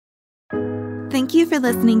Thank you for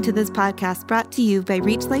listening to this podcast brought to you by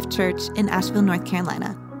Reach Life Church in Asheville, North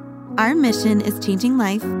Carolina. Our mission is changing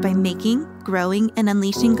life by making, growing, and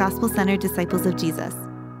unleashing gospel-centered disciples of Jesus.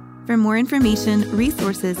 For more information,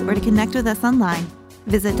 resources, or to connect with us online,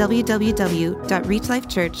 visit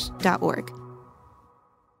www.reachlifechurch.org.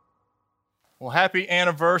 Well, happy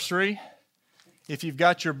anniversary. If you've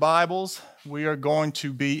got your Bibles, we are going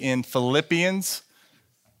to be in Philippians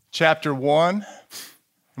chapter 1.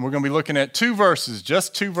 And we're going to be looking at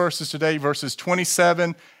just two verses today, verses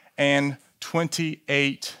 27 and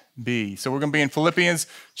 28b. So we're going to be in Philippians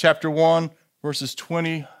chapter 1, verses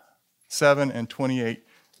 27 and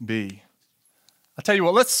 28b. I'll tell you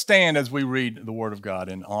what, let's stand as we read the Word of God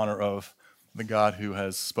in honor of the God who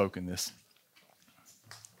has spoken this.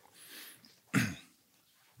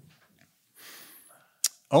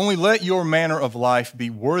 Only let your manner of life be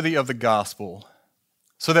worthy of the gospel,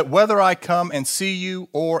 so that whether I come and see you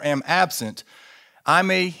or am absent, I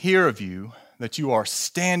may hear of you that you are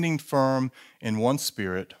standing firm in one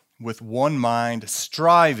spirit, with one mind,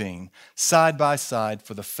 striving side by side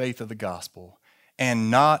for the faith of the gospel,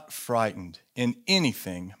 and not frightened in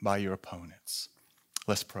anything by your opponents.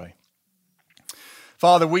 Let's pray.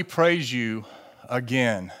 Father, we praise you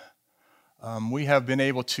again. We have been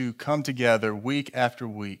able to come together week after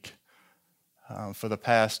week for the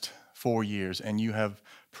past 4 years, and you have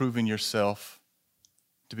proven yourself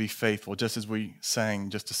to be faithful, just as we sang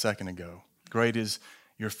just a second ago. Great is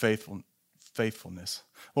your faithfulness.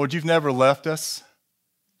 Lord, you've never left us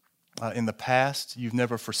in the past. You've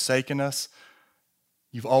never forsaken us.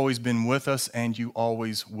 You've always been with us, and you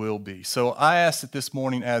always will be. So I ask that this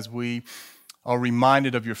morning, as we are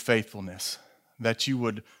reminded of your faithfulness, that you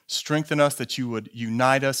would strengthen us, that you would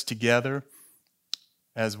unite us together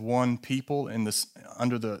as one people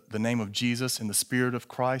under the name of Jesus, in the Spirit of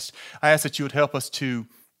Christ. I ask that you would help us to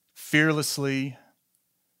fearlessly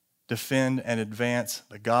defend and advance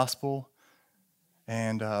the gospel.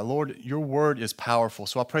 And Lord, your word is powerful,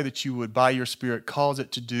 so I pray that you would, by your Spirit, cause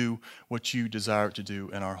it to do what you desire it to do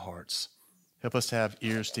in our hearts. Help us to have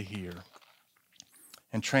ears to hear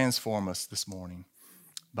and transform us this morning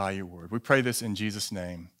by your word. We pray this in Jesus'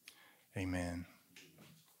 name. Amen.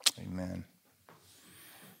 Amen.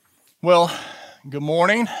 Well, good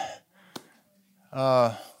morning.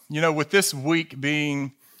 With this week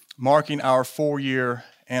marking our 4-year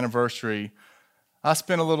anniversary, I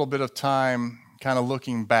spent a little bit of time kind of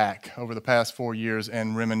looking back over the past 4 years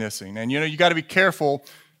and reminiscing. And you got to be careful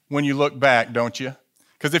when you look back, don't you?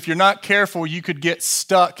 Because if you're not careful, you could get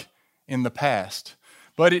stuck in the past.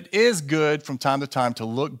 But it is good from time to time to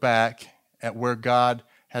look back at where God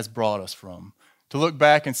has brought us from, to look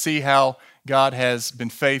back and see how God has been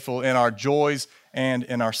faithful in our joys and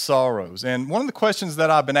in our sorrows. And one of the questions that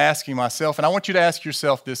I've been asking myself, and I want you to ask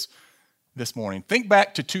yourself this morning, think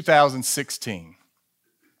back to 2016.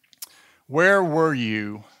 Where were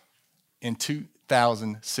you in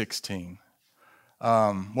 2016?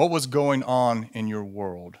 What was going on in your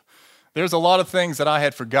world? There's a lot of things that I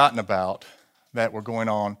had forgotten about that were going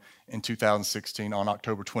on in 2016 on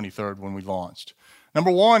October 23rd when we launched. Number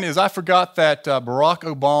one is I forgot that Barack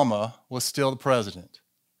Obama was still the president.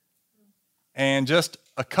 And just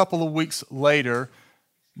a couple of weeks later,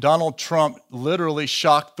 Donald Trump literally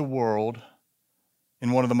shocked the world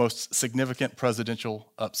in one of the most significant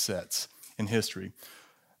presidential upsets in history.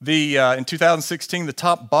 In 2016, the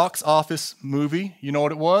top box office movie, you know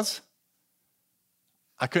what it was?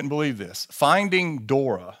 I couldn't believe this. Finding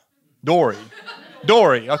Dory.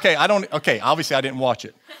 Okay, obviously I didn't watch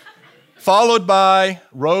it. Followed by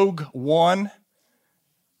Rogue One,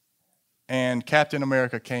 and Captain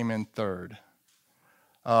America came in third.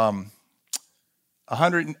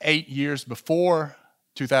 108 years before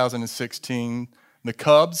 2016, the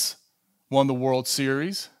Cubs won the World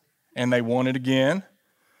Series, and they won it again.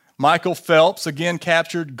 Michael Phelps again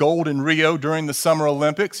captured gold in Rio during the Summer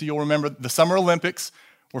Olympics. You'll remember the Summer Olympics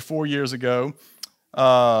were 4 years ago.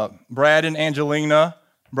 Brad and Angelina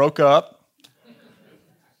broke up.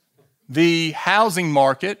 The housing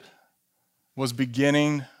market was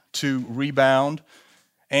beginning to rebound,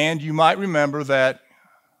 and you might remember that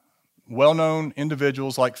well-known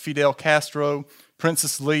individuals like Fidel Castro,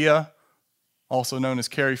 Princess Leia, also known as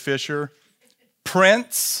Carrie Fisher,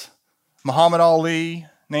 Prince, Muhammad Ali,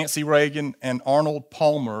 Nancy Reagan, and Arnold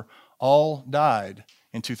Palmer all died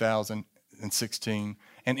in 2016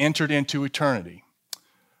 and entered into eternity.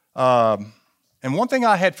 And one thing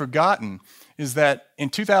I had forgotten is that in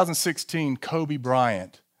 2016, Kobe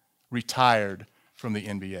Bryant retired from the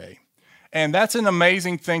NBA. And that's an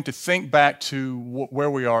amazing thing to think back to where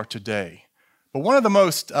we are today. But one of the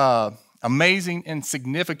most amazing and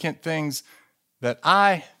significant things that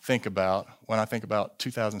I think about when I think about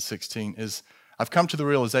 2016 is I've come to the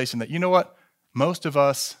realization that, you know what? Most of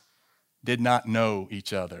us did not know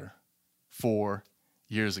each other 4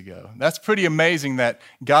 years ago. That's pretty amazing that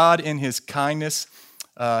God in his kindness,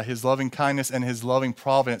 his loving kindness and his loving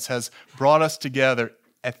providence has brought us together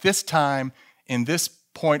at this time in this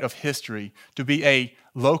point of history to be a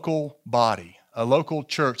local body, a local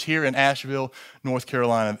church here in Asheville, North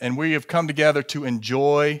Carolina. And we have come together to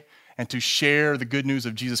enjoy and to share the good news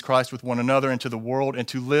of Jesus Christ with one another and to the world and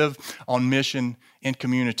to live on mission in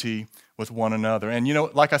community with one another. And you know,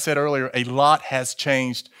 like I said earlier, a lot has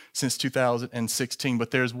changed since 2016,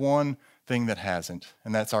 but there's one thing that hasn't,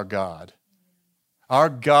 and that's our God. Our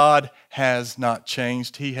God has not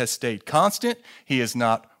changed. He has stayed constant. He has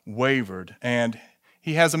not wavered, and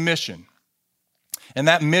he has a mission. And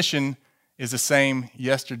that mission is the same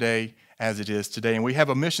yesterday as it is today. And we have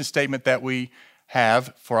a mission statement that we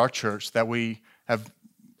have for our church that we have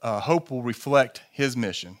hope will reflect his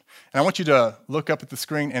mission. And I want you to look up at the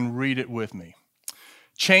screen and read it with me.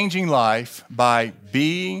 Changing life by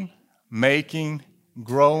being, making,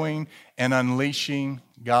 growing, and unleashing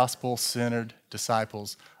gospel-centered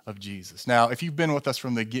disciples of Jesus. Now, if you've been with us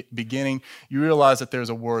from the beginning, you realize that there's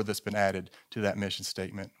a word that's been added to that mission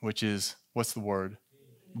statement, which is, what's the word?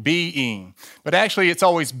 Being. But actually, it's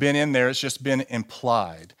always been in there. It's just been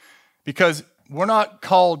implied. Because we're not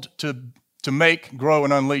called to make, grow,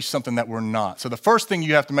 and unleash something that we're not. So the first thing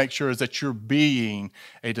you have to make sure is that you're being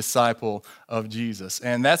a disciple of Jesus.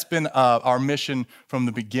 And that's been our mission from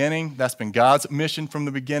the beginning. That's been God's mission from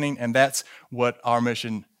the beginning. And that's what our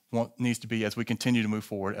mission needs to be as we continue to move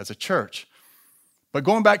forward as a church. But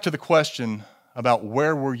going back to the question about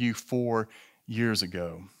where were you 4 years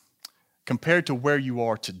ago compared to where you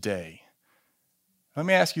are today, let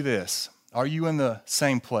me ask you this. Are you in the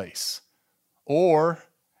same place? Or,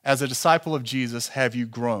 as a disciple of Jesus, have you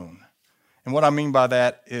grown? And what I mean by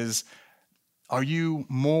that is, are you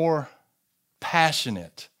more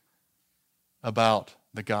passionate about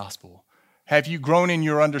the gospel? Have you grown in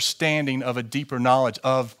your understanding of a deeper knowledge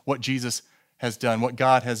of what Jesus has done, what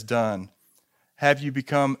God has done? Have you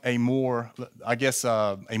become a more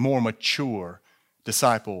mature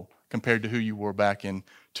disciple compared to who you were back in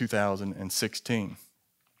 2016?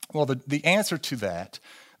 Well, the answer to that,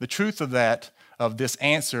 the truth of this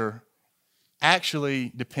answer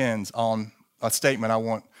actually depends on a statement I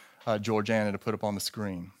want Georgiana to put up on the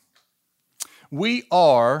screen. We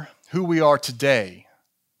are who we are today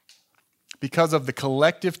because of the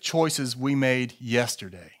collective choices we made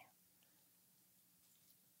yesterday.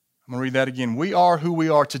 I'm going to read that again. We are who we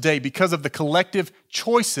are today because of the collective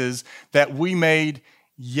choices that we made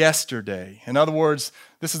yesterday. In other words,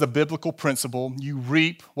 this is a biblical principle. You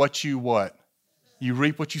reap what you what? You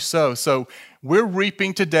reap what you sow. So we're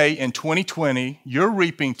reaping today in 2020. You're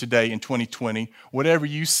reaping today in 2020 whatever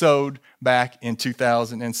you sowed back in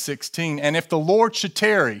 2016. And if the Lord should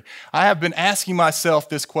tarry, I have been asking myself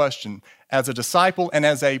this question as a disciple and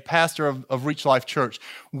as a pastor of Reach Life Church.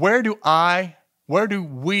 Where do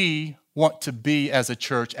we want to be as a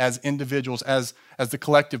church, as individuals, as the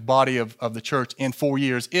collective body of the church in 4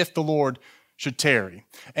 years if the Lord should tarry?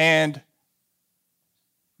 And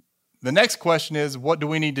the next question is, what do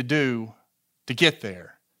we need to do to get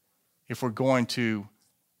there if we're going to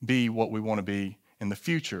be what we want to be in the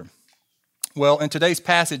future? Well, in today's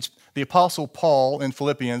passage, the Apostle Paul in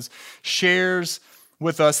Philippians shares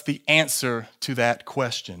with us the answer to that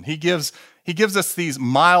question. He gives us these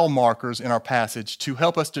mile markers in our passage to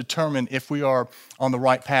help us determine if we are on the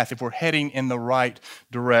right path, if we're heading in the right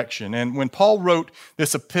direction. And when Paul wrote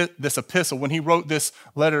this epistle, when he wrote this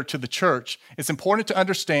letter to the church, it's important to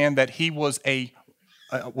understand that he was in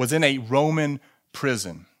a Roman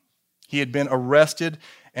prison. He had been arrested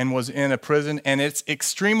and was in a prison, and it's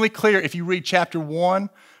extremely clear if you read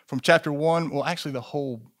from chapter 1, well, actually the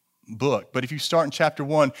whole book, but if you start in chapter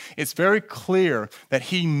 1, it's very clear that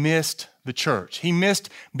he missed the church. He missed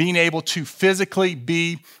being able to physically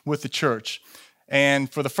be with the church. And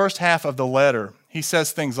for the first half of the letter, he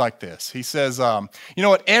says things like this. He says, you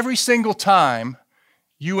know what, every single time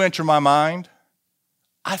you enter my mind,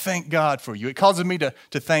 I thank God for you. It causes me to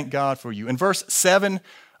thank God for you. In verse 7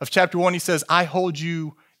 of chapter 1, he says, I hold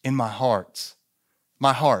you in my heart.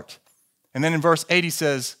 And then in verse 8, he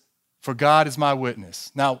says, for God is my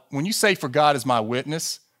witness. Now, when you say for God is my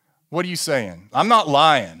witness, what are you saying? I'm not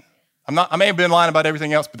lying. I may have been lying about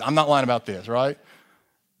everything else, but I'm not lying about this, right?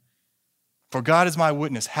 For God is my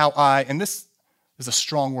witness, and this is a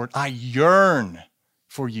strong word, I yearn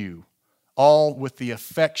for you, all with the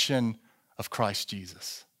affection of Christ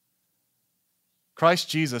Jesus. Christ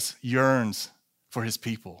Jesus yearns for his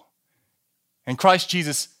people. And Christ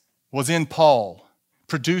Jesus was in Paul,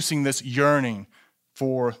 producing this yearning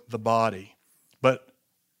for the body. But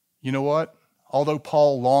you know what? Although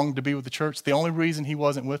Paul longed to be with the church, the only reason he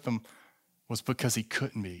wasn't with them was because he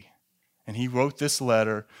couldn't be. And he wrote this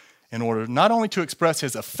letter in order not only to express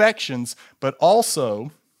his affections, but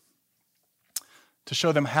also to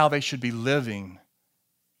show them how they should be living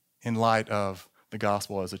in light of the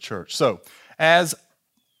gospel as a church. So, as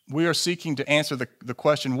we are seeking to answer the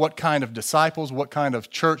question, what kind of disciples, what kind of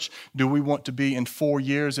church do we want to be in 4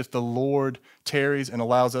 years if the Lord tarries and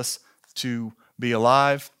allows us to be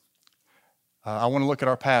alive? I want to look at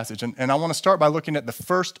our passage, and I want to start by looking at the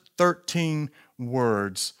first 13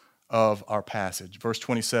 words of our passage. Verse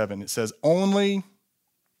 27, it says, "Only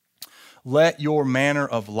let your manner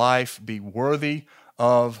of life be worthy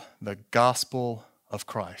of the gospel of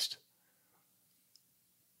Christ."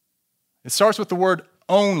 It starts with the word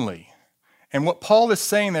only. And what Paul is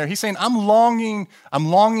saying there, he's saying, I'm longing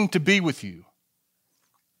to be with you.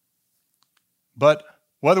 But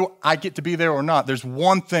whether I get to be there or not, there's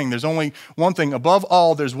only one thing. Above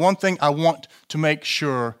all, there's one thing I want to make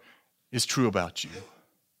sure is true about you.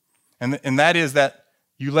 And that is that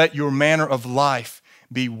you let your manner of life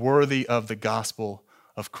be worthy of the gospel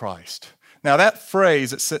of Christ. Now that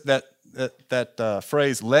phrase, that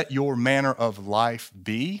phrase, let your manner of life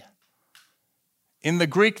be, in the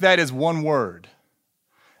Greek that is one word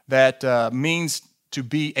that means to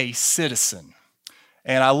be a citizen.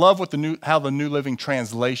 And I love how the New Living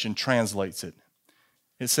Translation translates it.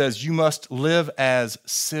 It says, you must live as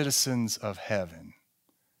citizens of heaven.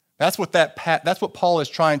 That's what Paul is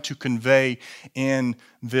trying to convey in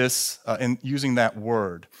this, in using that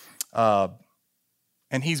word.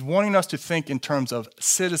 And he's wanting us to think in terms of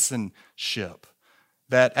citizenship.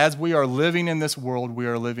 That as we are living in this world, we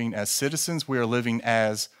are living as citizens. We are living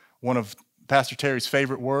as, one of Pastor Terry's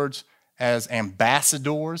favorite words, as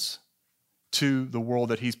ambassadors to the world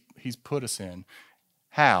that he's put us in.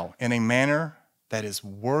 How? In a manner that is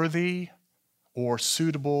worthy or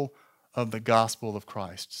suitable of the gospel of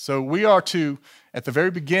Christ. So we are to, at the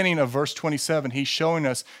very beginning of verse 27, he's showing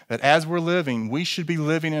us that as we're living, we should be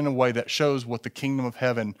living in a way that shows what the kingdom of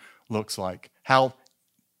heaven looks like, how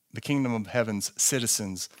the kingdom of heaven's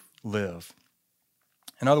citizens live.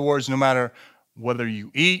 In other words, no matter whether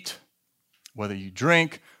you eat, whether you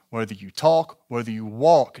drink, whether you talk, whether you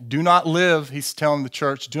walk, do not live, he's telling the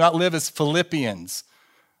church, do not live as Philippians,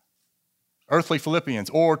 earthly Philippians,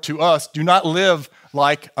 or to us, do not live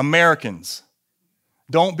like Americans.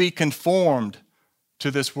 Don't be conformed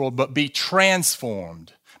to this world, but be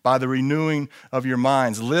transformed by the renewing of your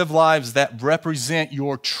minds. Live lives that represent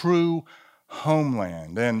your true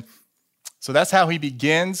homeland. And so that's how he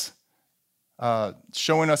begins,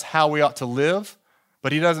 showing us how we ought to live,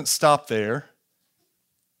 but he doesn't stop there.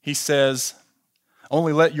 He says,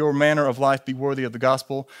 only let your manner of life be worthy of the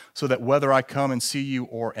gospel, so that whether I come and see you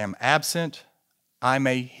or am absent, I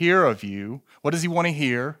may hear of you. What does he want to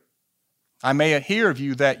hear? I may hear of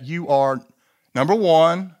you that you are, number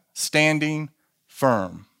one, standing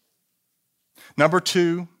firm. Number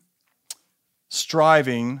two,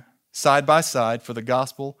 striving side by side for the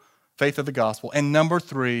gospel, faith of the gospel. And number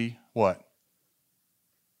three, what?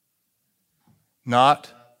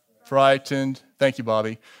 Not frightened. Thank you,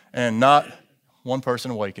 Bobby. And not, one person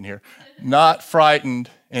awake in here, not frightened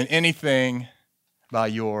in anything by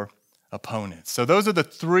your opponents. So those are the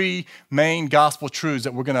three main gospel truths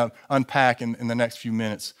that we're going to unpack in the next few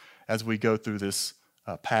minutes as we go through this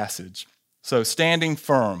passage. So standing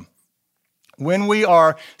firm. When we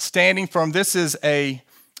are standing firm, this is a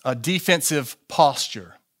defensive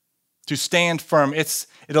posture. To stand firm, it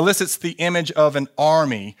elicits the image of an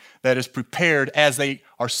army that is prepared as they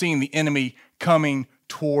are seeing the enemy coming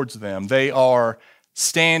towards them. They are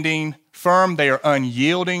standing firm, they are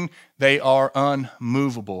unyielding, they are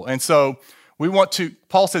unmovable. And so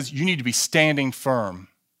Paul says you need to be standing firm.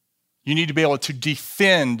 You need to be able to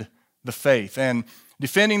defend the faith. And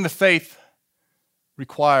defending the faith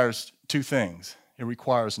requires two things. It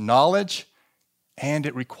requires knowledge and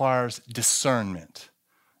it requires discernment.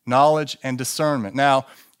 Knowledge and discernment. Now,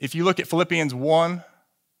 if you look at Philippians 1,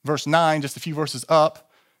 verse 9, just a few verses up,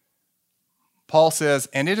 Paul says,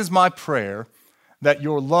 and it is my prayer that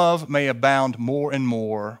your love may abound more and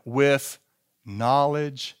more with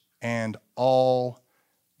knowledge and all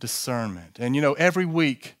discernment. And you know, every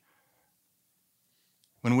week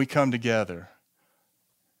when we come together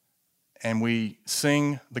and we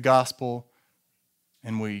sing the gospel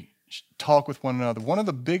and we talk with one another, one of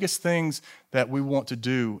the biggest things that we want to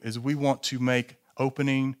do is we want to make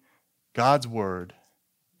opening God's word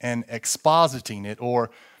and expositing it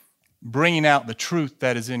or bringing out the truth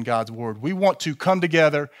that is in God's word. We want to come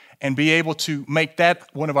together and be able to make that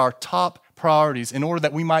one of our top priorities in order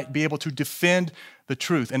that we might be able to defend the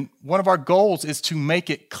truth. And one of our goals is to make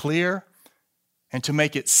it clear and to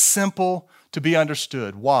make it simple to be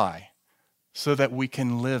understood. Why? So that we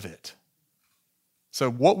can live it. So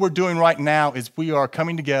what we're doing right now is we are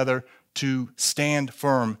coming together to stand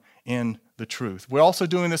firm in the truth. We're also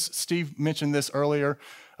doing this, Steve mentioned this earlier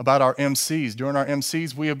about our MCs. During our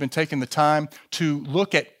MCs, we have been taking the time to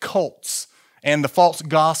look at cults and the false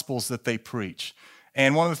gospels that they preach.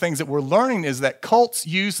 And one of the things that we're learning is that cults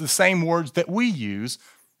use the same words that we use.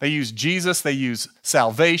 They use Jesus, they use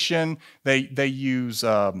salvation, they use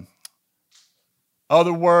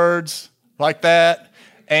other words like that.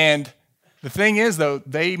 And the thing is, though,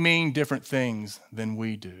 they mean different things than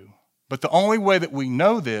we do. But the only way that we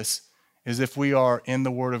know this is if we are in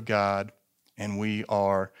the Word of God and we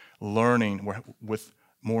are learning with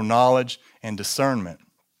more knowledge and discernment.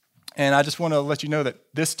 And I just want to let you know that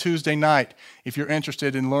this Tuesday night, if you're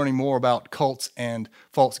interested in learning more about cults and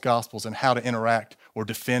false gospels and how to interact or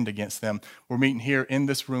defend against them, we're meeting here in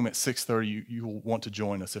this room at 6:30. You will want to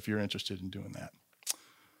join us if you're interested in doing that.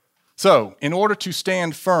 So, in order to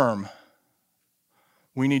stand firm,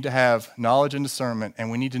 we need to have knowledge and discernment,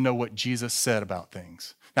 and we need to know what Jesus said about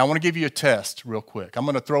things. Now, I want to give you a test real quick. I'm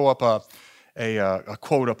going to throw up a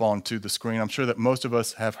quote up onto the screen. I'm sure that most of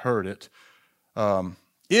us have heard it.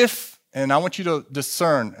 And I want you to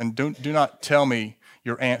discern, and do not tell me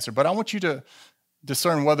your answer, but I want you to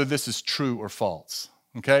discern whether this is true or false,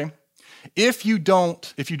 okay? If you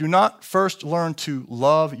do not first learn to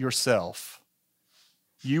love yourself,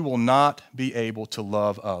 you will not be able to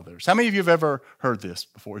love others. How many of you have ever heard this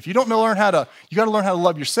before? If you don't learn how to, you got to learn how to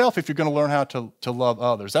love yourself if you're going to learn how to love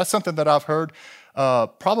others. That's something that I've heard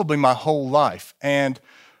probably my whole life. And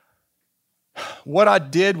what I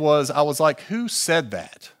did was I was like, who said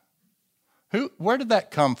that? Where did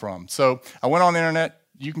that come from? So I went on the internet.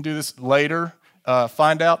 You can do this later.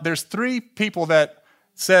 Find out. There's 3 people that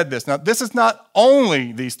said this. Now, this is not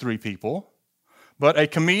only these 3 people, but a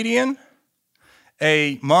comedian,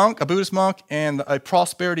 a monk, a Buddhist monk, and a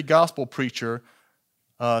prosperity gospel preacher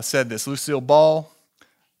said this. Lucille Ball,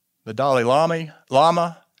 the Dalai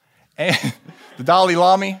Lama, and the Dalai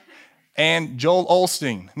Lama, and Joel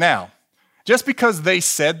Osteen. Now, just because they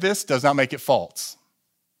said this does not make it false.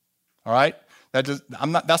 All right?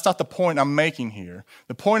 That's not the point I'm making here.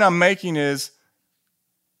 The point I'm making is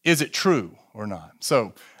it true or not?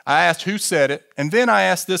 So I asked who said it, and then I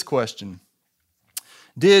asked this question.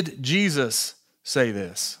 Did Jesus say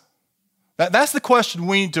this? That's the question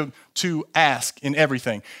we need to ask in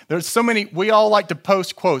everything. There's so many, we all like to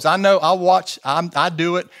post quotes. I know, I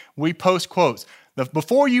do it. We post quotes.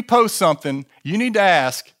 Before you post something, you need to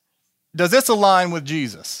ask, does this align with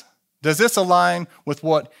Jesus? Does this align with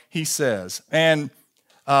what he says? And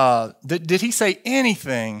did he say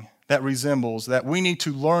anything that resembles that we need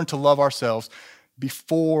to learn to love ourselves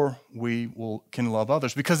before we can love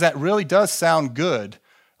others? Because that really does sound good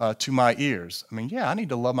to my ears. I mean, yeah, I need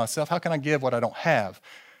to love myself. How can I give what I don't have?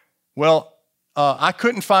 Well, I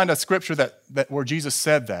couldn't find a scripture that where Jesus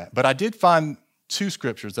said that, but I did find 2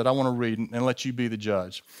 scriptures that I want to read and let you be the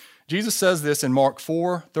judge. Jesus says this in Mark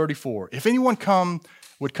 4:34. If anyone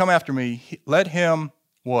would come after me, let him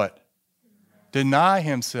what? Deny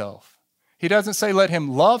himself. He doesn't say let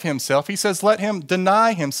him love himself. He says let him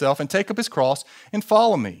deny himself and take up his cross and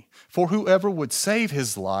follow me. For whoever would save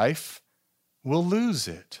his life will lose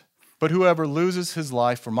it. But whoever loses his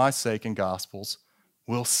life for my sake and gospel's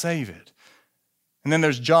will save it. And then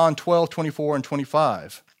there's John 12:24 and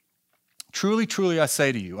 25. Truly, truly, I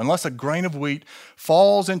say to you, unless a grain of wheat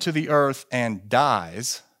falls into the earth and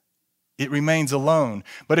dies, it remains alone.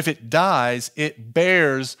 But if it dies, it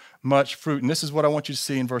bears much fruit. And this is what I want you to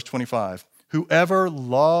see in verse 25. Whoever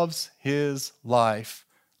loves his life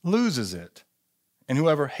loses it. And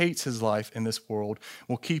whoever hates his life in this world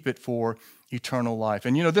will keep it for eternal life.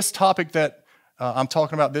 And you know, this topic that I'm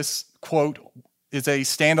talking about, this quote, is a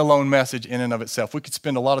standalone message in and of itself. We could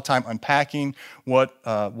spend a lot of time unpacking what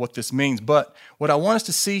this means. But what I want us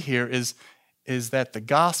to see here is that the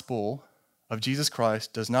gospel of Jesus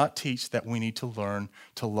Christ does not teach that we need to learn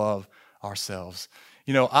to love ourselves.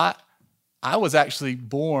 You know, I was actually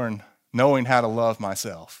born knowing how to love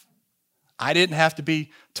myself. I didn't have to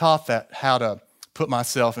be taught how to put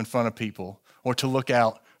myself in front of people or to look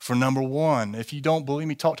out for number one. If you don't believe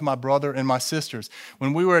me, talk to my brother and my sisters.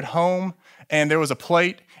 When we were at home and there was a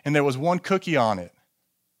plate and there was one cookie on it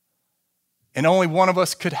and only one of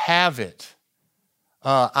us could have it,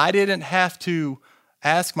 I didn't have to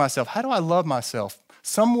ask myself, how do I love myself?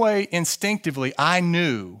 Some way instinctively I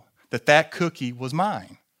knew that that cookie was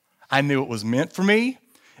mine. I knew it was meant for me,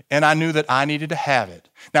 and I knew that I needed to have it.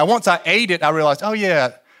 Now, once I ate it, I realized, oh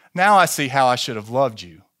yeah, now I see how I should have loved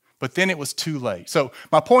you. But then it was too late. So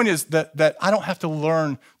my point is that I don't have to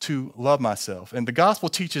learn to love myself. And the gospel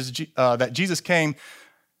teaches that Jesus came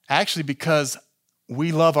actually because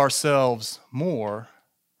we love ourselves more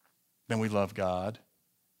than we love God,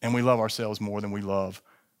 and we love ourselves more than we love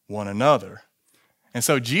one another. And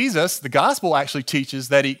so Jesus, the gospel actually teaches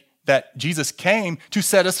that Jesus came to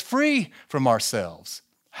set us free from ourselves.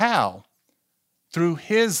 How? Through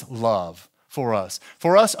his love for us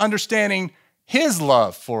understanding his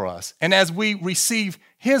love for us. And as we receive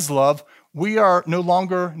his love, we are no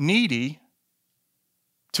longer needy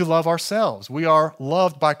to love ourselves. We are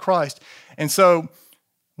loved by Christ. And so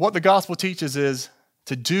what the gospel teaches is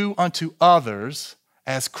to do unto others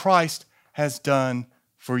as Christ has done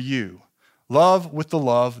for you. Love with the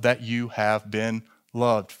love that you have been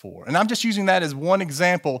loved for. And I'm just using that as one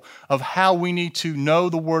example of how we need to know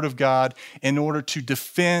the Word of God in order to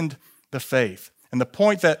defend the faith. And the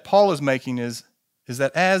point that Paul is making is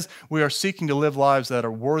that as we are seeking to live lives that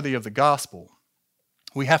are worthy of the gospel,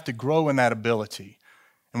 we have to grow in that ability.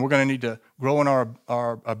 And we're going to need to grow in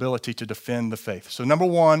our ability to defend the faith. So number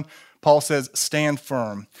one, Paul says, stand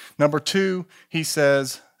firm. Number two, he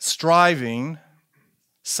says, striving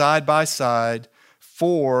side by side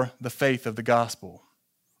for the faith of the gospel.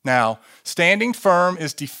 Now, standing firm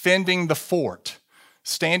is defending the fort.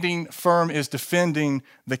 Standing firm is defending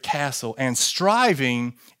the castle. And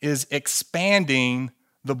striving is expanding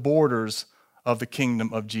the borders of the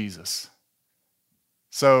kingdom of Jesus.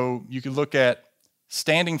 So you could look at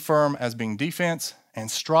standing firm as being defense and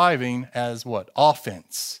striving as what?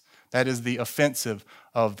 Offense. That is the offensive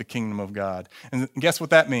of the kingdom of God. And guess what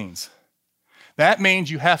that means? That means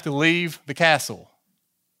you have to leave the castle.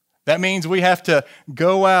 That means we have to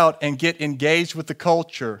go out and get engaged with the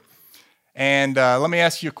culture. And let me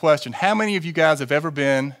ask you a question. How many of you guys have ever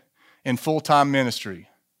been in full-time ministry?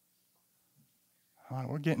 All right,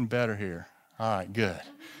 we're getting better here. All right, good.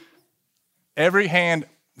 Every hand,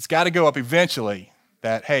 it's got to go up eventually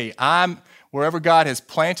that, hey, wherever God has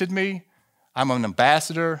planted me, I'm an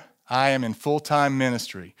ambassador. I am in full-time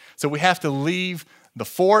ministry. So we have to leave the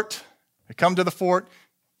fort, come to the fort,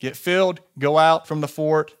 get filled, go out from the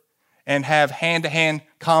fort, and have hand-to-hand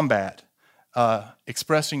combat.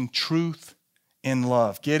 Expressing truth in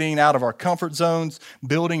love, getting out of our comfort zones,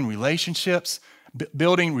 building relationships.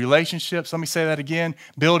 Building relationships. Let me say that again.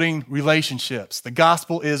 Building relationships. The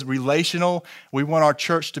gospel is relational. We want our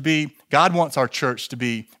church to be, God wants our church to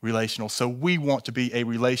be relational. So we want to be a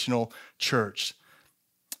relational church.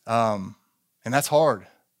 And that's hard.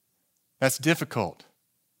 That's difficult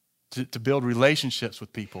to build relationships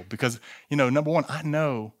with people because, number one, I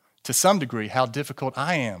know to some degree how difficult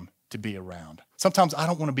I am to be around. Sometimes I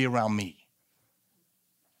don't want to be around me.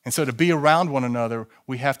 And so to be around one another,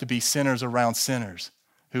 we have to be sinners around sinners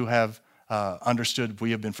who have understood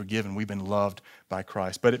we have been forgiven, we've been loved by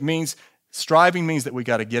Christ. But striving means that we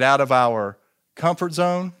got to get out of our comfort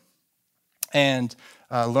zone and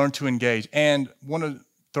learn to engage. And want to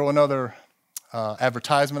throw another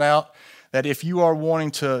advertisement out that if you are wanting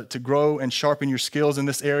to grow and sharpen your skills in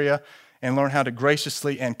this area and learn how to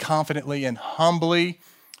graciously and confidently and humbly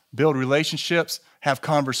build relationships, have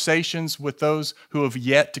conversations with those who have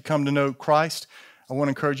yet to come to know Christ, I want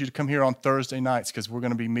to encourage you to come here on Thursday nights because we're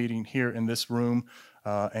going to be meeting here in this room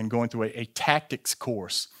and going through a tactics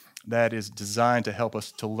course that is designed to help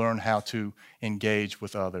us to learn how to engage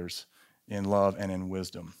with others in love and in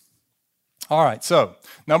wisdom. All right, so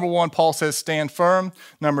number one, Paul says stand firm.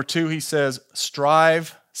 Number two, he says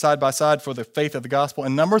strive side by side for the faith of the gospel.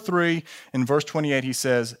 And number three, in verse 28, he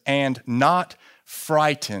says, and not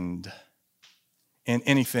frightened in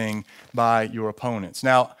anything by your opponents.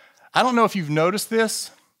 Now, I don't know if you've noticed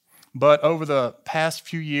this, but over the past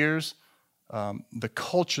few years, the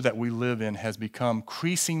culture that we live in has become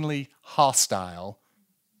increasingly hostile.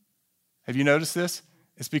 Have you noticed this?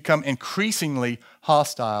 It's become increasingly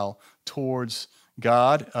hostile towards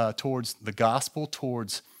God, towards the gospel,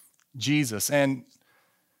 towards Jesus. And,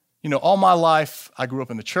 all my life I grew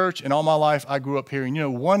up in the church, and all my life I grew up hearing,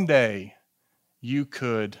 one day you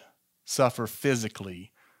could suffer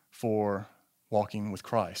physically for walking with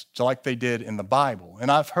Christ, just like they did in the Bible.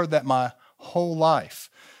 And I've heard that my whole life.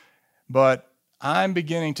 But I'm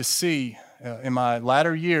beginning to see in my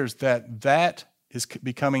latter years that is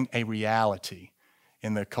becoming a reality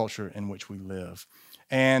in the culture in which we live.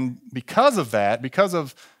 And because of that, because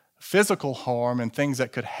of physical harm and things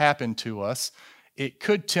that could happen to us, it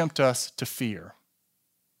could tempt us to fear.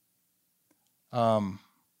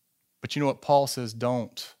 But you know what Paul says?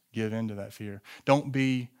 Don't give in to that fear. Don't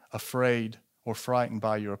be afraid or frightened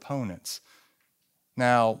by your opponents.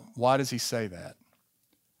 Now, why does he say that?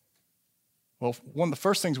 Well, one of the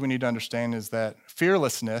first things we need to understand is that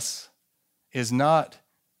fearlessness is not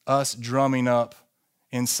us drumming up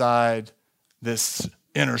inside this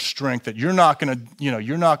inner strength that you're not going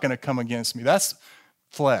to come against me. That's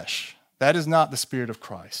flesh. That is not the Spirit of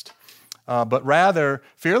Christ. But rather,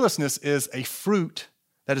 fearlessness is a fruit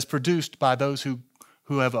that is produced by those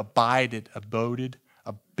who have abided,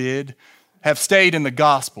 have stayed in the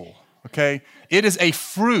gospel, okay? It is a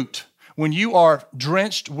fruit. When you are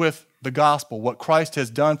drenched with the gospel, what Christ has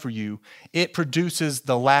done for you, it produces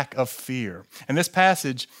the lack of fear. And this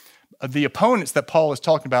passage, the opponents that Paul is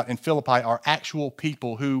talking about in Philippi are actual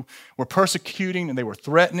people who were persecuting and they were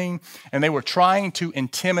threatening and they were trying to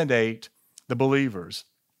intimidate the believers.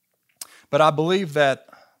 But I believe that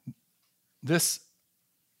this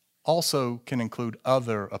also can include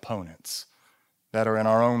other opponents that are in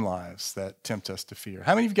our own lives that tempt us to fear.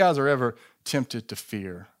 How many of you guys are ever tempted to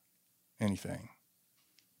fear anything?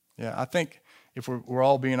 Yeah, I think if we're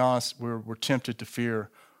all being honest, we're tempted to fear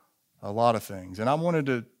a lot of things. And I wanted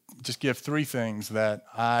to just give 3 things that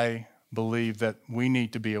I believe that we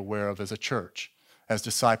need to be aware of as a church, as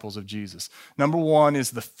disciples of Jesus. Number 1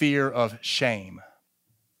 is the fear of shame.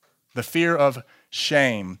 The fear of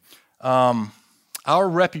shame. Our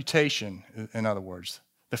reputation, in other words,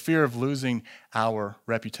 the fear of losing our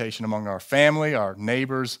reputation among our family, our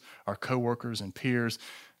neighbors, our coworkers and peers.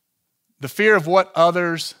 The fear of what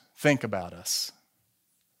others think about us.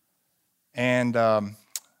 And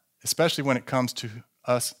especially when it comes to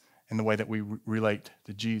us and the way that we relate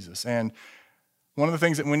to Jesus. And one of the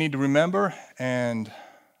things that we need to remember and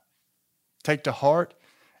take to heart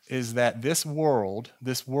is that this world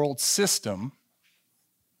system,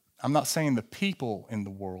 I'm not saying the people in the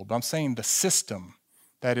world, but I'm saying the system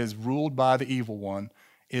that is ruled by the evil one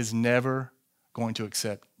is never going to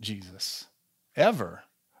accept Jesus. Ever.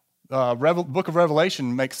 Book of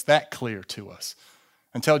Revelation makes that clear to us.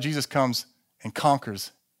 Until Jesus comes and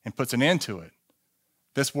conquers and puts an end to it,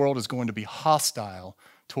 this world is going to be hostile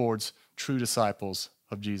towards true disciples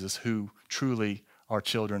of Jesus who truly are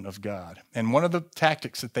children of God. And one of the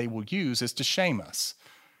tactics that they will use is to shame us.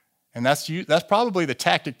 And that's probably the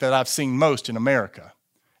tactic that I've seen most in America.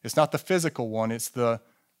 It's not the physical one, it's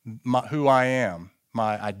who I am,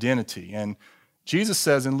 my identity. And Jesus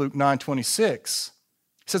says in Luke 9:26,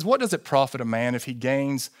 he says, what does it profit a man if he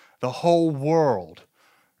gains the whole world?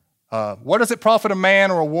 What does it profit a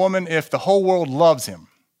man or a woman if the whole world loves him,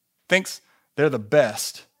 thinks they're the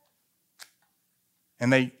best,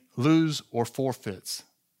 and they lose or forfeits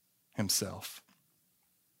himself?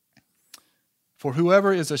 For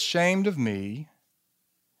whoever is ashamed of me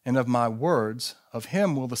and of my words, of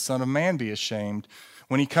him will the Son of Man be ashamed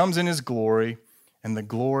when he comes in his glory and the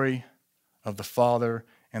glory of the Father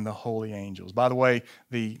and the holy angels. By the way,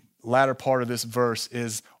 the latter part of this verse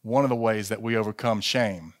is one of the ways that we overcome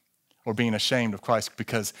shame or being ashamed of Christ,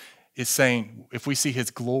 because it's saying if we see his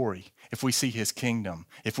glory, if we see his kingdom,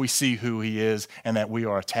 if we see who he is and that we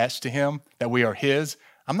are attached to him, that we are his,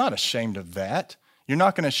 I'm not ashamed of that. You're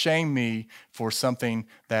not going to shame me for something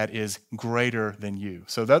that is greater than you.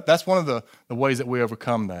 So that's one of the ways that we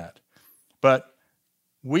overcome that. But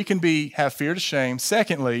we can have fear to shame.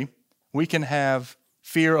 Secondly, we can have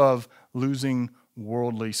fear of losing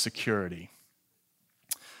worldly security.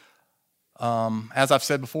 As I've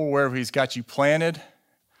said before, wherever he's got you planted,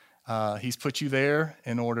 he's put you there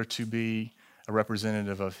in order to be a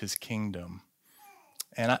representative of his kingdom.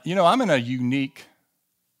 And I'm in a unique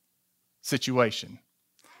situation.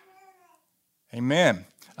 Amen.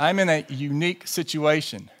 I'm in a unique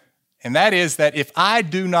situation. And that is that if I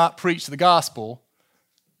do not preach the gospel,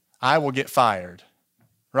 I will get fired.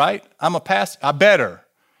 Right? I'm a pastor.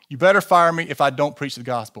 You better fire me if I don't preach the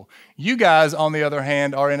gospel. You guys, on the other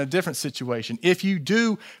hand, are in a different situation. If you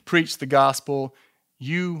do preach the gospel,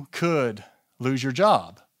 you could lose your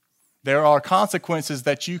job. There are consequences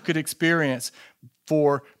that you could experience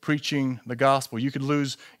for preaching the gospel. You could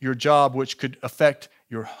lose your job, which could affect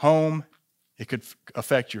your home. It could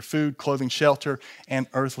affect your food, clothing, shelter, and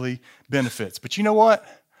earthly benefits. But you know what?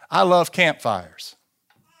 I love campfires.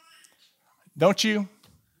 Don't you?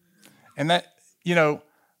 And that,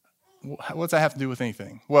 what's that have to do with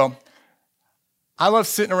anything? Well, I love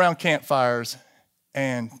sitting around campfires,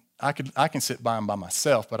 and I can sit by them by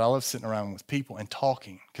myself, but I love sitting around with people and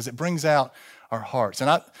talking because it brings out our hearts.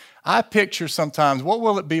 And I picture sometimes, what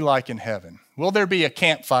will it be like in heaven? Will there be a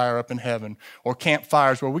campfire up in heaven, or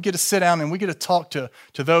campfires where we get to sit down and we get to talk to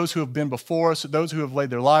those who have been before us, those who have laid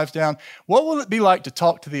their lives down? What will it be like to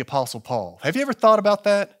talk to the Apostle Paul? Have you ever thought about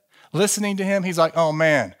that? listening to him, he's like, oh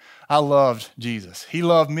man, I loved Jesus. He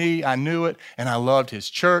loved me, I knew it, and I loved his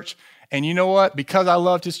church. And you know what? Because I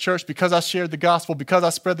loved his church, because I shared the gospel, because I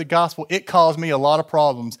spread the gospel, it caused me a lot of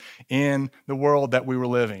problems in the world that we were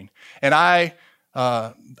living. And I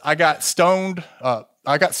got stoned.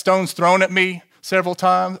 I got stones thrown at me several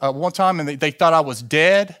times. One time, and they thought I was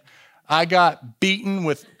dead. I got beaten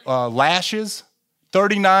with lashes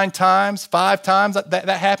 39 times, 5 times that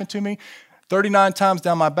happened to me, 39 times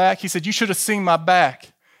down my back. He said, you should have seen my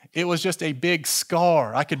back. It was just a big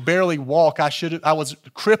scar. I could barely walk. I was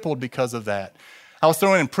crippled because of that. I was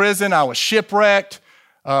thrown in prison. I was shipwrecked,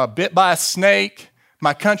 bit by a snake.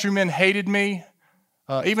 My countrymen hated me.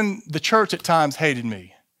 Even the church at times hated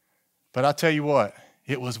me. But I tell you what,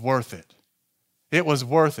 it was worth it. It was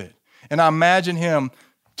worth it. And I imagine him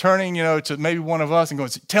turning, to maybe one of us and going,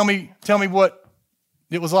 tell me what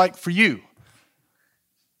it was like for you.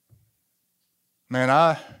 Man,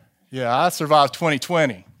 I survived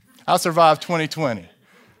 2020. I survived 2020.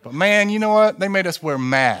 But man, you know what? They made us wear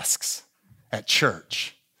masks at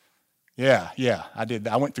church. Yeah, I did.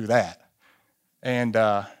 I went through that. And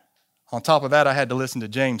on top of that, I had to listen to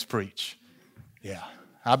James preach. Yeah,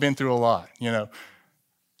 I've been through a lot,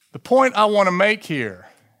 The point I want to make here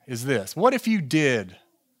is this. What if you did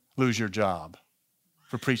lose your job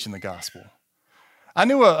for preaching the gospel? I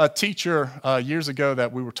knew a teacher years ago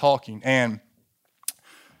that we were talking, and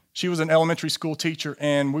she was an elementary school teacher,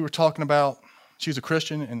 and we were talking about, she was a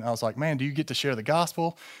Christian, and I was like, man, do you get to share the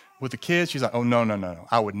gospel with the kids? She's like, oh, no.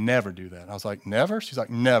 I would never do that. I was like, never? She's like,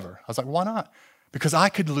 never. I was like, why not? Because I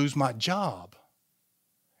could lose my job.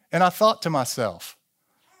 And I thought to myself,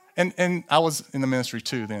 and I was in the ministry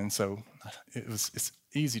too then, so it's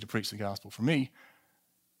easy to preach the gospel for me.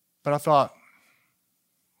 But I thought,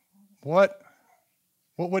 what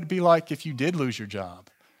would it be like if you did lose your job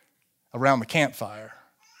around the campfire,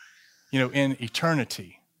 in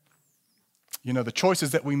eternity? The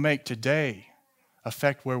choices that we make today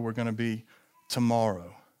affect where we're going to be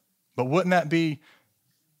tomorrow. But wouldn't that be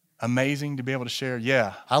amazing to be able to share?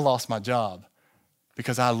 Yeah, I lost my job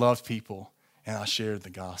because I loved people and I shared the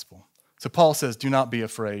gospel. So Paul says, do not be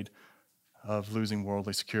afraid of losing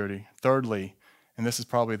worldly security. Thirdly, and this is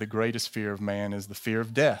probably the greatest fear of man, is the fear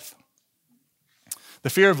of death. The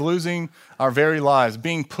fear of losing our very lives,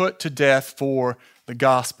 being put to death for the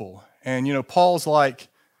gospel. And, Paul's like,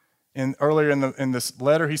 earlier in this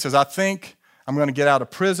letter, he says, I think I'm going to get out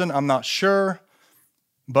of prison. I'm not sure.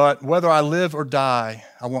 But whether I live or die,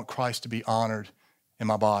 I want Christ to be honored in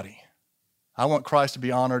my body. I want Christ to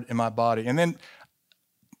be honored in my body. And then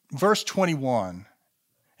verse 21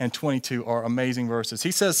 and 22 are amazing verses.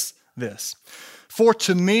 He says this, for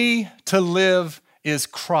to me to live is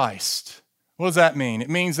Christ. What does that mean? It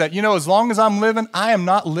means that, as long as I'm living, I am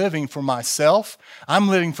not living for myself. I'm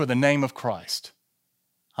living for the name of Christ.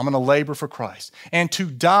 I'm going to labor for Christ. And to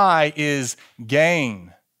die is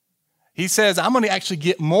gain. He says, I'm going to actually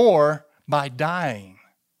get more by dying.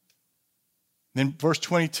 Then verse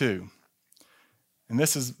 22, and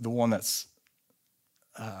this is the one that's,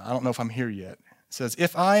 I don't know if I'm here yet. It says,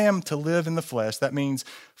 if I am to live in the flesh, that means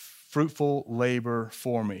fruitful labor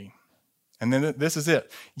for me. And then this is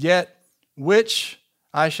it. Yet, which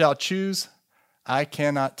I shall choose, I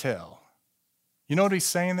cannot tell. You know what he's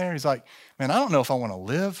saying there? He's like, man, I don't know if I want to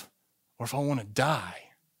live or if I want to die.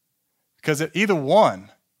 Because either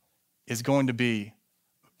one is going to be,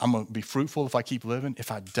 I'm going to be fruitful if I keep living.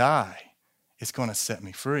 If I die, it's going to set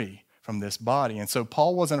me free from this body. And so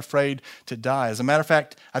Paul wasn't afraid to die. As a matter of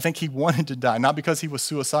fact, I think he wanted to die, not because he was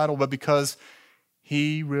suicidal, but because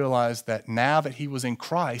he realized that now that he was in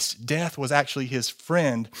Christ, death was actually his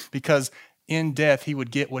friend, because in death he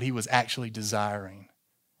would get what he was actually desiring,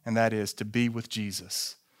 and that is to be with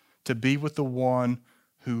Jesus, to be with the one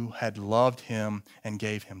who had loved him and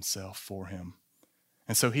gave himself for him.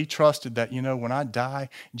 And so he trusted that, when I die,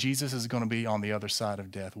 Jesus is going to be on the other side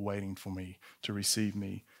of death waiting for me to receive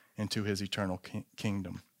me into his eternal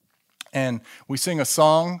kingdom. And we sing a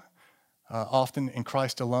song often, in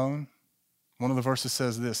Christ alone. One of the verses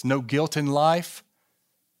says this, no guilt in life,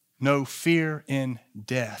 no fear in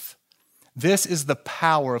death. This is the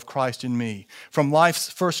power of Christ in me. From life's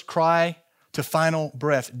first cry to final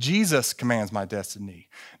breath, Jesus commands my destiny.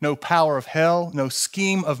 No power of hell, no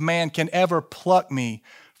scheme of man can ever pluck me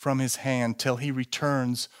from his hand till he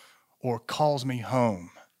returns or calls me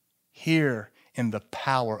home. Here in the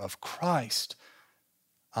power of Christ,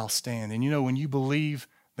 I'll stand. And when you believe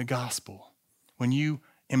the gospel, when you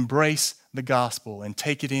embrace the gospel and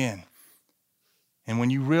take it in, and when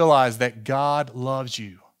you realize that God loves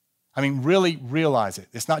you, really realize it.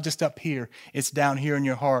 It's not just up here, it's down here in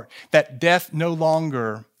your heart. That death no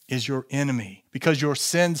longer is your enemy because your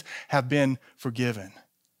sins have been forgiven.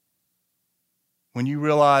 When you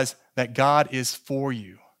realize that God is for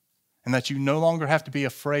you and that you no longer have to be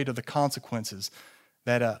afraid of the consequences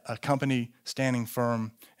that accompany standing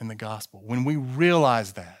firm in the gospel. When we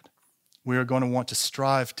realize that, we are going to want to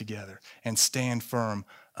strive together and stand firm,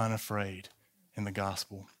 unafraid in the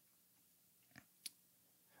gospel.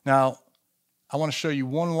 Now, I want to show you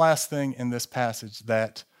one last thing in this passage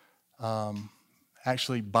that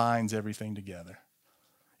actually binds everything together.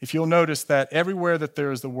 If you'll notice that everywhere that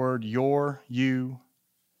there is the word your, you,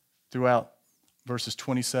 throughout verses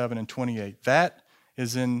 27 and 28, that's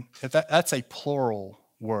a plural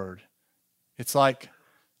word. It's like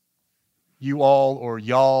you all or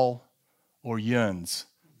y'all or yuns.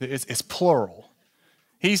 It's plural.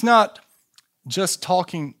 He's not just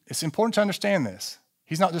talking, it's important to understand this.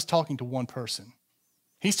 He's not just talking to one person.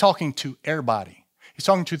 He's talking to everybody. He's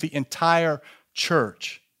talking to the entire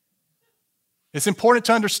church. It's important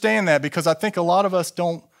to understand that because I think a lot of us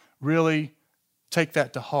don't really take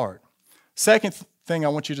that to heart. Second thing I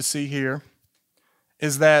want you to see here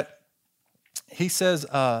is that he says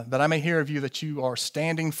that I may hear of you that you are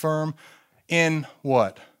standing firm in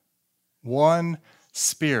what? One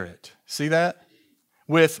spirit. See that?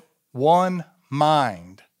 With one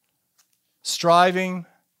mind. Striving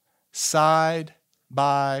side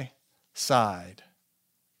by side.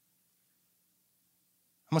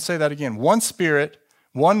 I'm going to say that again. One spirit,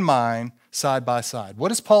 one mind, side by side.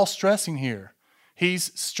 What is Paul stressing here?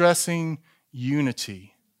 He's stressing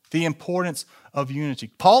unity, the importance of unity.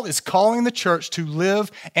 Paul is calling the church to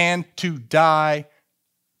live and to die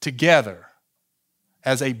together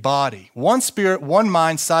as a body. One spirit, one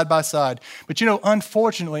mind, side by side. But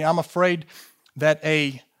unfortunately, I'm afraid that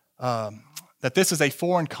that this is a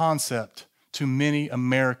foreign concept to many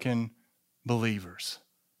American believers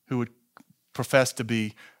who would profess to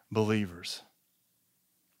be believers.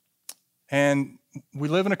 And we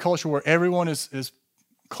live in a culture where everyone is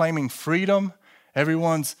claiming freedom,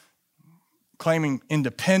 everyone's claiming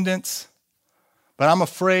independence, but I'm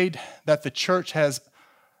afraid that the church has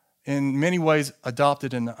in many ways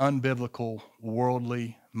adopted an unbiblical,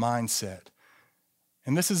 worldly mindset.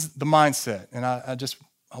 And this is the mindset, and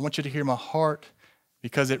I want you to hear my heart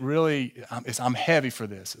because it really, I'm heavy for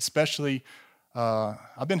this, especially,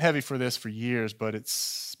 I've been heavy for this for years, but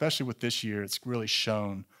it's, especially with this year, it's really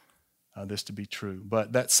shown this to be true.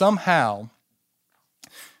 But that somehow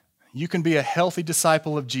you can be a healthy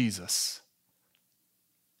disciple of Jesus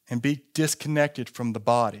and be disconnected from the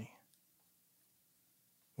body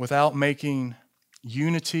without making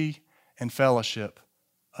unity and fellowship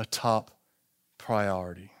a top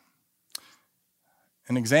priority.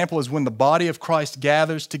 An example is when the body of Christ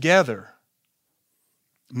gathers together.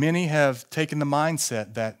 Many have taken the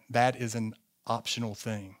mindset that that is an optional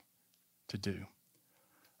thing to do.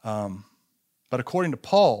 But according to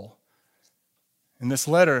Paul, in this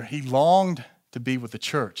letter, he longed to be with the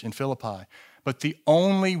church in Philippi. But the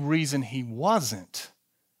only reason he wasn't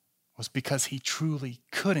was because he truly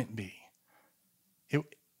couldn't be.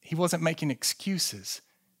 He wasn't making excuses.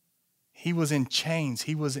 He was in chains.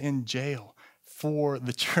 He was in jail for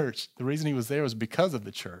the church. The reason he was there was because of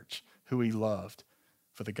the church, who he loved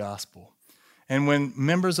for the gospel. And when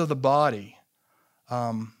members of the body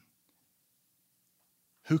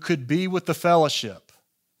who could be with the fellowship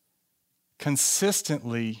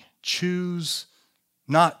consistently choose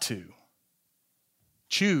not to,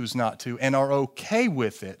 and are okay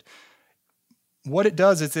with it, what it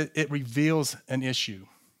does is it reveals an issue.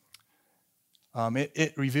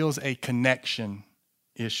 It reveals a connection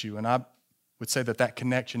issue. And I would say that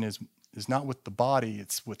connection is not with the body,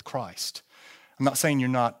 it's with Christ. I'm not saying you're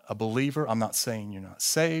not a believer. I'm not saying you're not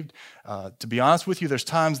saved. To be honest with you, there's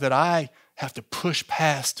times that I have to push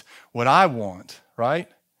past what I want, right?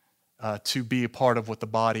 To be a part of what the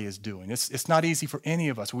body is doing. It's not easy for any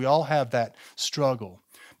of us. We all have that struggle.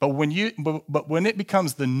 But when it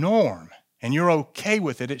becomes the norm and you're okay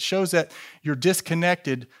with it, it shows that you're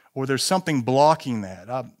disconnected or there's something blocking that.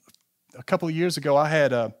 A couple of years ago, I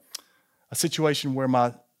had a situation where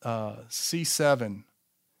my C7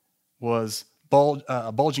 was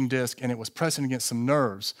a bulging disc, and it was pressing against some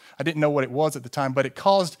nerves. I didn't know what it was at the time, but it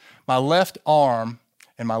caused my left arm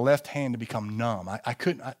and my left hand to become numb.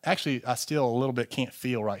 I still a little bit can't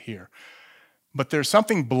feel right here. But there's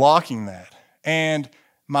something blocking that. And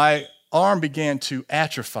my arm began to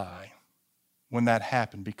atrophy when that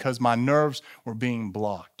happened because my nerves were being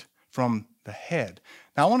blocked from the head.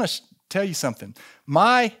 Now, I want to tell you something.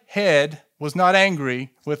 My head was not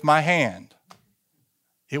angry with my hand.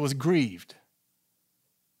 It was grieved.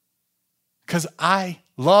 Because I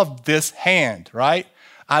loved this hand, right?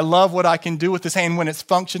 I love what I can do with this hand when it's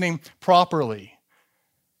functioning properly.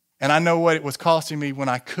 And I know what it was costing me when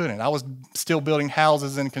I couldn't. I was still building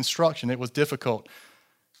houses and construction. It was difficult.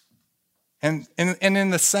 And in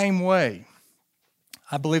the same way,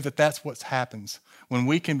 I believe that that's what happens when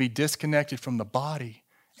we can be disconnected from the body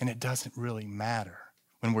and it doesn't really matter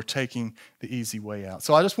when we're taking the easy way out.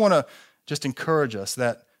 So I just want to encourage us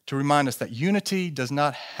to remind us that unity does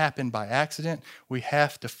not happen by accident. We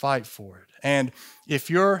have to fight for it. And if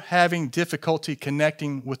you're having difficulty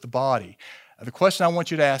connecting with the body, the question I want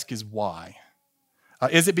you to ask is why?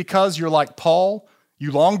 Is it because you're like Paul?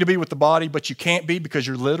 You long to be with the body, but you can't be because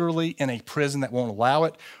you're literally in a prison that won't allow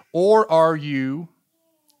it? Or are you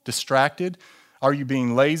distracted? Are you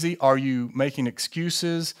being lazy? Are you making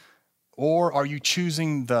excuses? Or are you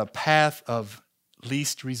choosing the path of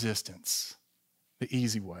least resistance, the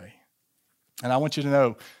easy way? And I want you to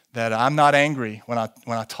know that I'm not angry when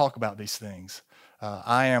I talk about these things.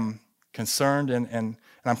 I am concerned, and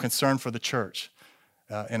I'm concerned for the church.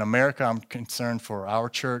 In America, I'm concerned for our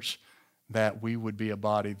church that we would be a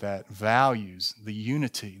body that values the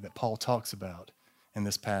unity that Paul talks about in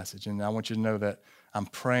this passage. And I want you to know that I'm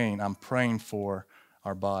praying for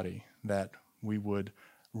our body, that we would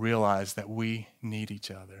realize that we need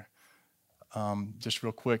each other. Just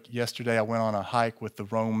real quick, yesterday I went on a hike with the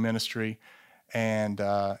Rome ministry, and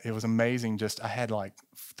it was amazing. I had like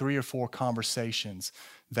 3 or 4 conversations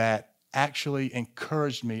that actually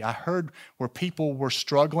encouraged me. I heard where people were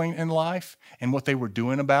struggling in life and what they were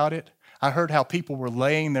doing about it. I heard how people were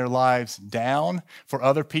laying their lives down for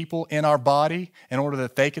other people in our body in order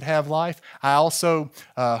that they could have life. I also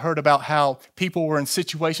heard about how people were in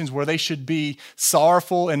situations where they should be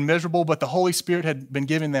sorrowful and miserable, but the Holy Spirit had been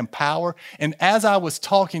giving them power. And as I was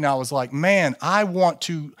talking, I was like, man, I want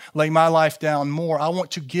to lay my life down more. I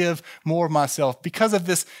want to give more of myself. Because of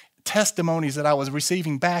this testimonies that I was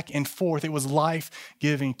receiving back and forth, it was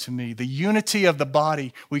life-giving to me. The unity of the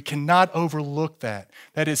body, we cannot overlook that.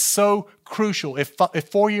 That is so crucial. If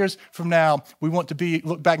 4 years from now we want to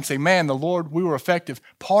look back and say, man, the Lord, we were effective,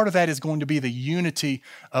 part of that is going to be the unity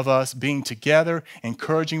of us being together,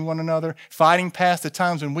 encouraging one another, fighting past the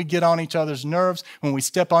times when we get on each other's nerves, when we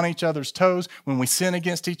step on each other's toes, when we sin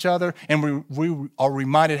against each other, and we are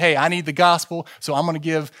reminded, hey, I need the gospel, so I'm going to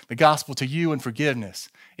give the gospel to you in forgiveness.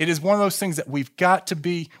 It is one of those things that we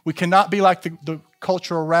cannot be like the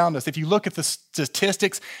culture around us. If you look at the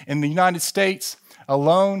statistics in the United States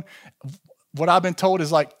alone, what I've been told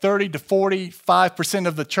is like 30 to 45%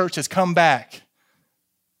 of the church has come back,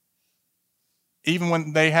 even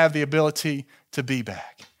when they have the ability to be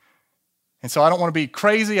back. And so I don't want to be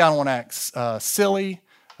crazy. I don't want to act silly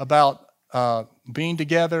about being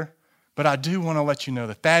together, but I do want to let you know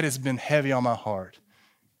that has been heavy on my heart.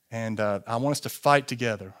 And I want us to fight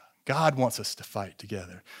together. God wants us to fight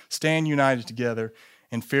together. Stand united together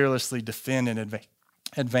and fearlessly defend and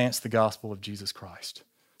advance the gospel of Jesus Christ.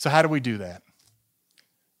 So how do we do that?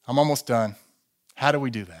 I'm almost done. How do we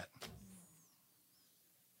do that?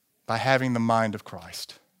 By having the mind of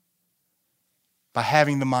Christ. By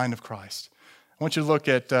having the mind of Christ. I want you to look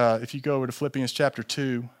at, if you go over to Philippians chapter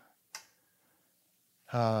 2,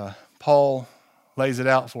 Paul lays it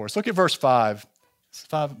out for us. Look at verse 5.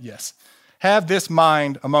 5, yes. Have this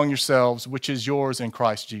mind among yourselves, which is yours in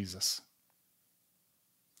Christ Jesus.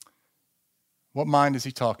 What mind is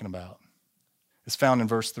he talking about? It's found in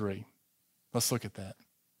verse 3. Let's look at that.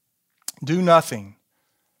 Do nothing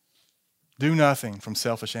from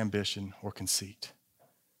selfish ambition or conceit.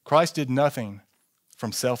 Christ did nothing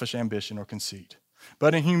from selfish ambition or conceit,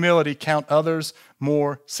 but in humility count others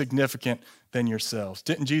more significant than yourselves.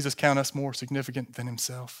 Didn't Jesus count us more significant than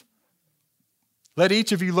himself? Let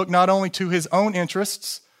each of you look not only to his own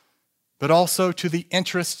interests, but also to the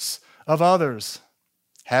interests of others.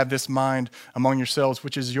 Have this mind among yourselves,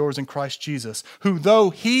 which is yours in Christ Jesus, who, though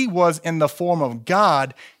he was in the form of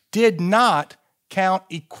God, did not count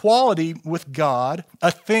equality with God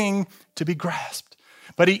a thing to be grasped.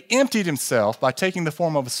 But he emptied himself by taking the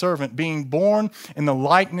form of a servant, being born in the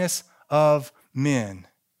likeness of men.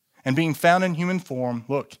 And being found in human form,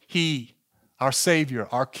 look, he, our Savior,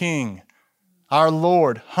 our King, our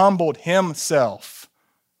Lord, humbled himself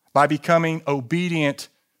by becoming obedient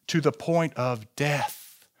to the point of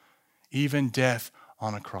death, even death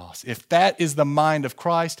on a cross. If that is the mind of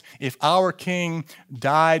Christ, if our King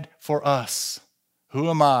died for us, who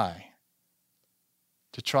am I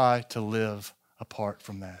to try to live apart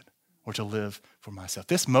from that or to live for myself?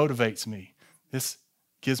 This motivates me. This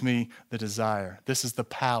gives me the desire. This is the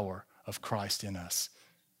power of Christ in us,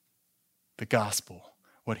 the gospel,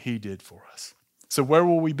 what he did for us. So where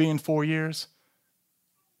will we be in 4 years?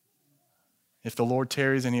 if the Lord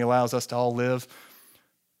tarries and he allows us to all live,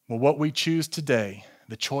 well, what we choose today,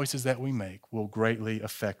 the choices that we make, will greatly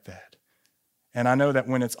affect that. And I know that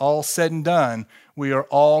when it's all said and done, we are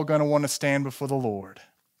all going to want to stand before the Lord,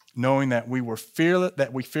 knowing that we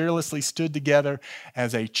fearlessly stood together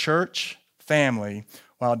as a church family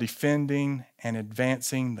while defending and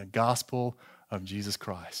advancing the gospel of Jesus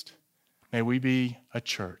Christ. May we be a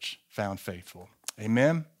church found faithful.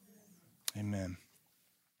 Amen. Amen.